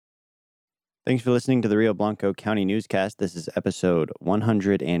Thanks for listening to the Rio Blanco County Newscast. This is episode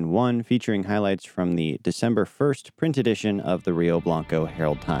 101, featuring highlights from the December 1st print edition of the Rio Blanco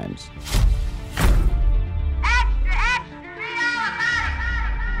Herald Times.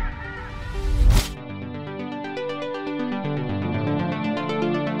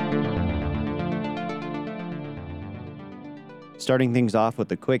 Starting things off with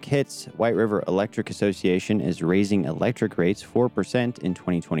the quick hits, White River Electric Association is raising electric rates 4% in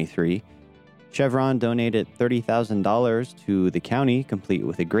 2023. Chevron donated $30,000 to the county, complete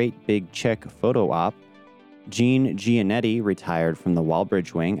with a great big check photo op. Gene Gianetti retired from the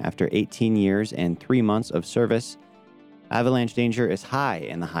Walbridge Wing after 18 years and 3 months of service. Avalanche danger is high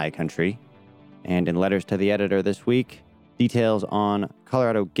in the high country. And in letters to the editor this week, details on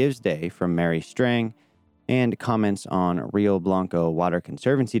Colorado Gives Day from Mary Strang, and comments on Rio Blanco Water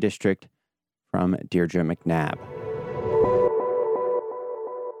Conservancy District from Deirdre McNabb.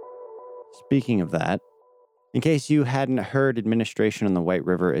 Speaking of that, in case you hadn't heard, administration on the White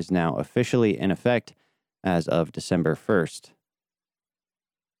River is now officially in effect as of December 1st.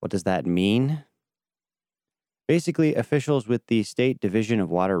 What does that mean? Basically, officials with the State Division of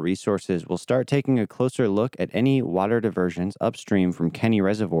Water Resources will start taking a closer look at any water diversions upstream from Kenny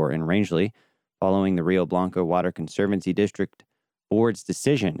Reservoir in Rangeley, following the Rio Blanco Water Conservancy District Board's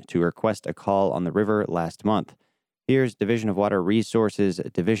decision to request a call on the river last month. Here's Division of Water Resources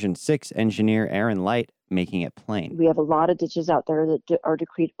Division 6 engineer Aaron Light making it plain. We have a lot of ditches out there that are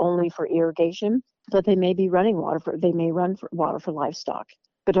decreed only for irrigation, but they may be running water they may run for water for livestock,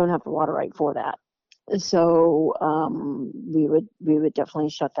 but don't have the water right for that. So we would definitely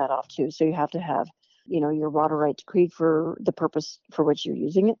shut that off too. So you have to have, your water right decreed for the purpose for which you're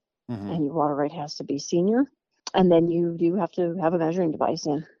using it. And your water right has to be senior. And then you do have to have a measuring device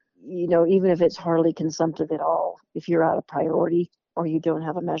in. Even if it's hardly consumptive at all, if you're out of priority or you don't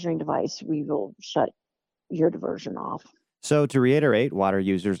have a measuring device, we will shut your diversion off. So to reiterate, water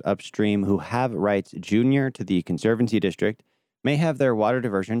users upstream who have rights junior to the Conservancy District may have their water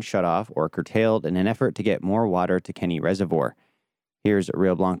diversion shut off or curtailed in an effort to get more water to Kenny Reservoir. Here's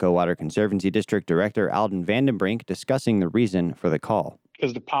Rio Blanco Water Conservancy District Director Alden Vandenbrink discussing the reason for the call.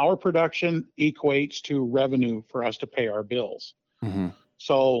 Because the power production equates to revenue for us to pay our bills.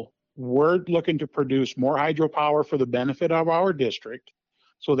 So we're looking to produce more hydropower for the benefit of our district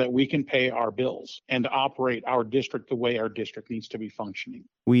so that we can pay our bills and operate our district the way our district needs to be functioning.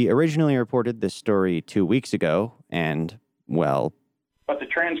 We originally reported this story 2 weeks ago, and, well... But the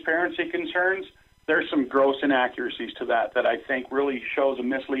transparency concerns, there's some gross inaccuracies to that I think really shows a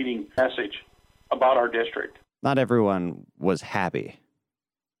misleading message about our district. Not everyone was happy.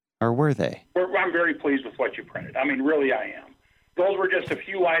 Or were they? I'm very pleased with what you printed. I mean, really, I am. Those were just a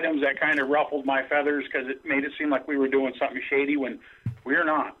few items that kind of ruffled my feathers because it made it seem like we were doing something shady when we're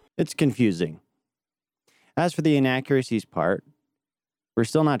not. It's confusing. As for the inaccuracies part, we're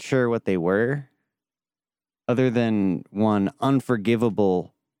still not sure what they were, other than one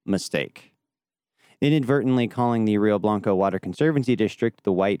unforgivable mistake. Inadvertently calling the Rio Blanco Water Conservancy District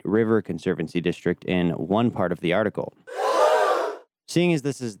the White River Conservancy District in one part of the article. Seeing as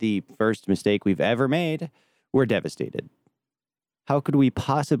this is the first mistake we've ever made, we're devastated. How could we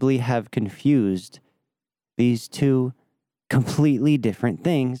possibly have confused these two completely different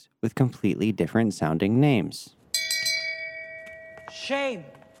things with completely different sounding names? Shame.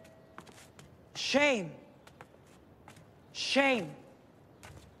 Shame. Shame.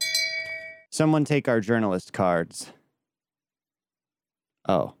 Someone take our journalist cards.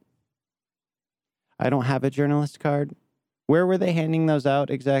 Oh. I don't have a journalist card? Where were they handing those out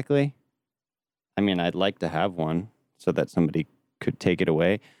exactly? I mean, I'd like to have one so that somebody could take it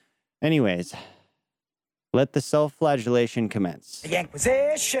away. Anyways, let the self-flagellation commence. The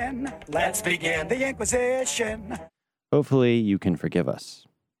Inquisition. Let's begin the Inquisition. Hopefully you can forgive us.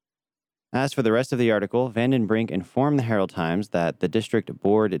 As for the rest of the article, Vandenbrink informed the Herald Times that the district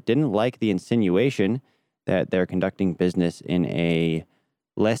board didn't like the insinuation that they're conducting business in a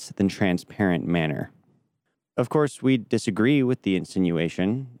less than transparent manner. Of course, we disagree with the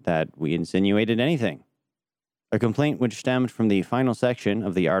insinuation that we insinuated anything. A complaint which stemmed from the final section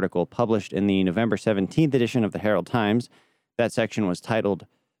of the article published in the November 17th edition of the Herald Times. That section was titled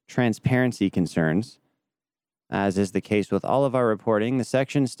Transparency Concerns. As is the case with all of our reporting, the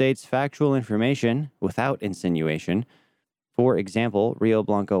section states factual information without insinuation. For example, Rio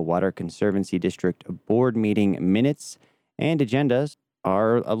Blanco Water Conservancy District board meeting minutes and agendas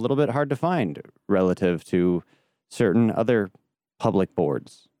are a little bit hard to find relative to certain other public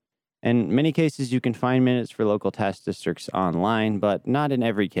boards. In many cases, you can find minutes for local task districts online, but not in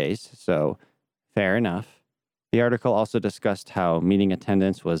every case, so fair enough. The article also discussed how meeting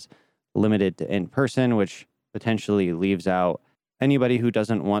attendance was limited to in-person, which potentially leaves out anybody who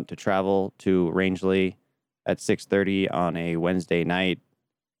doesn't want to travel to Rangeley at 6:30 on a Wednesday night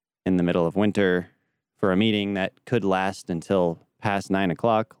in the middle of winter for a meeting that could last until past 9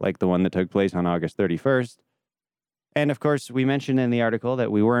 o'clock, like the one that took place on August 31st. And of course, we mentioned in the article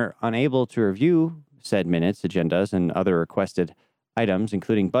that we were unable to review said minutes, agendas, and other requested items,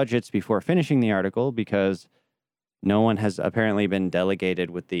 including budgets, before finishing the article because no one has apparently been delegated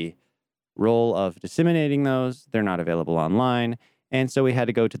with the role of disseminating those. They're not available online. And so we had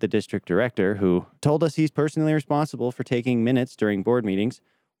to go to the district director, who told us he's personally responsible for taking minutes during board meetings,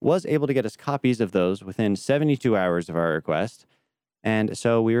 was able to get us copies of those within 72 hours of our request. And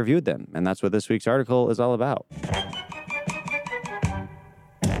so we reviewed them. And that's what this week's article is all about.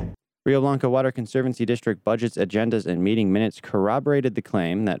 Rio Blanco Water Conservancy District budgets, agendas, and meeting minutes corroborated the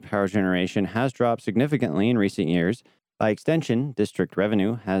claim that power generation has dropped significantly in recent years. By extension, district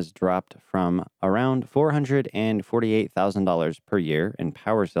revenue has dropped from around $448,000 per year in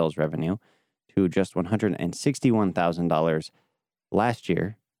power sales revenue to just $161,000 last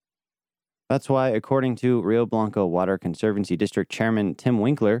year. That's why, according to Rio Blanco Water Conservancy District Chairman Tim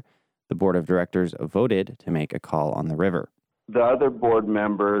Winkler, the board of directors voted to make a call on the river. The other board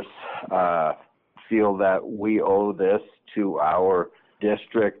members feel that we owe this to our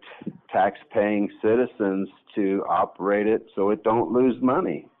district tax-paying citizens to operate it so it don't lose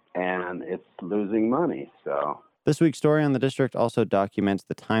money, and it's losing money. So this week's story on the district also documents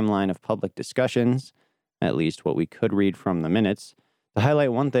the timeline of public discussions, at least what we could read from the minutes. To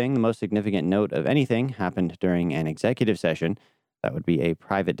highlight one thing, the most significant note of anything happened during an executive session. That would be a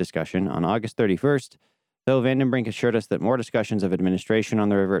private discussion on August 31st, though Vandenbrink assured us that more discussions of administration on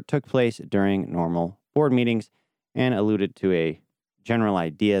the river took place during normal board meetings and alluded to a general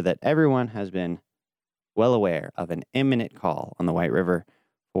idea that everyone has been well aware of an imminent call on the White River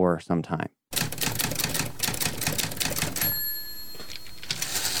for some time.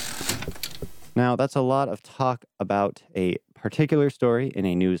 Now, that's a lot of talk about a particular story in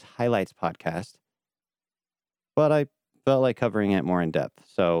a news highlights podcast, but I felt like covering it more in depth.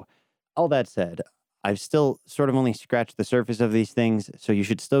 So, all that said, I've still sort of only scratched the surface of these things, so you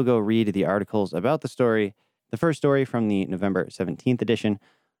should still go read the articles about the story. The first story from the November 17th edition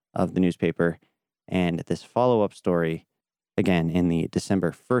of the newspaper, and this follow-up story, again, in the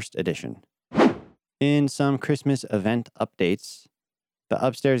December 1st edition. In some Christmas event updates, the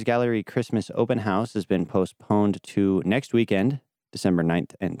Upstairs Gallery Christmas Open House has been postponed to next weekend, December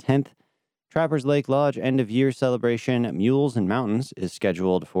 9th and 10th. Trappers Lake Lodge end-of-year celebration Mules and Mountains is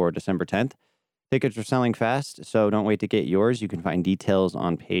scheduled for December 10th. Tickets are selling fast, so don't wait to get yours. You can find details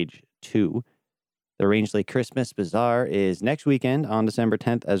on page 2. The Rangeley Christmas Bazaar is next weekend on December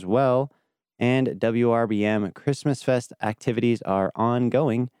 10th as well, and WRBM Christmas Fest activities are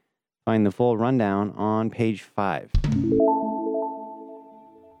ongoing. Find the full rundown on page 5.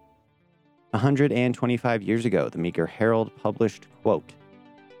 125 years ago, the Meeker Herald published, quote,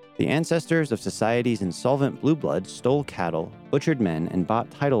 "The ancestors of society's insolvent blue bloods stole cattle, butchered men, and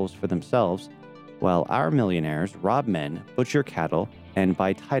bought titles for themselves, while our millionaires rob men, butcher cattle, and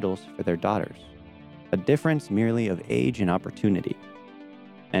buy titles for their daughters. A difference merely of age and opportunity."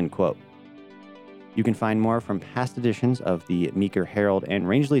 End quote. You can find more from past editions of the Meeker Herald and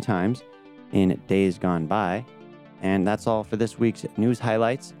Rangeley Times in days gone by. And that's all for this week's news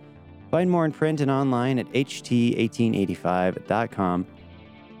highlights. Find more in print and online at ht1885.com.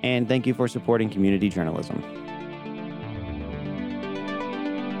 And thank you for supporting community journalism.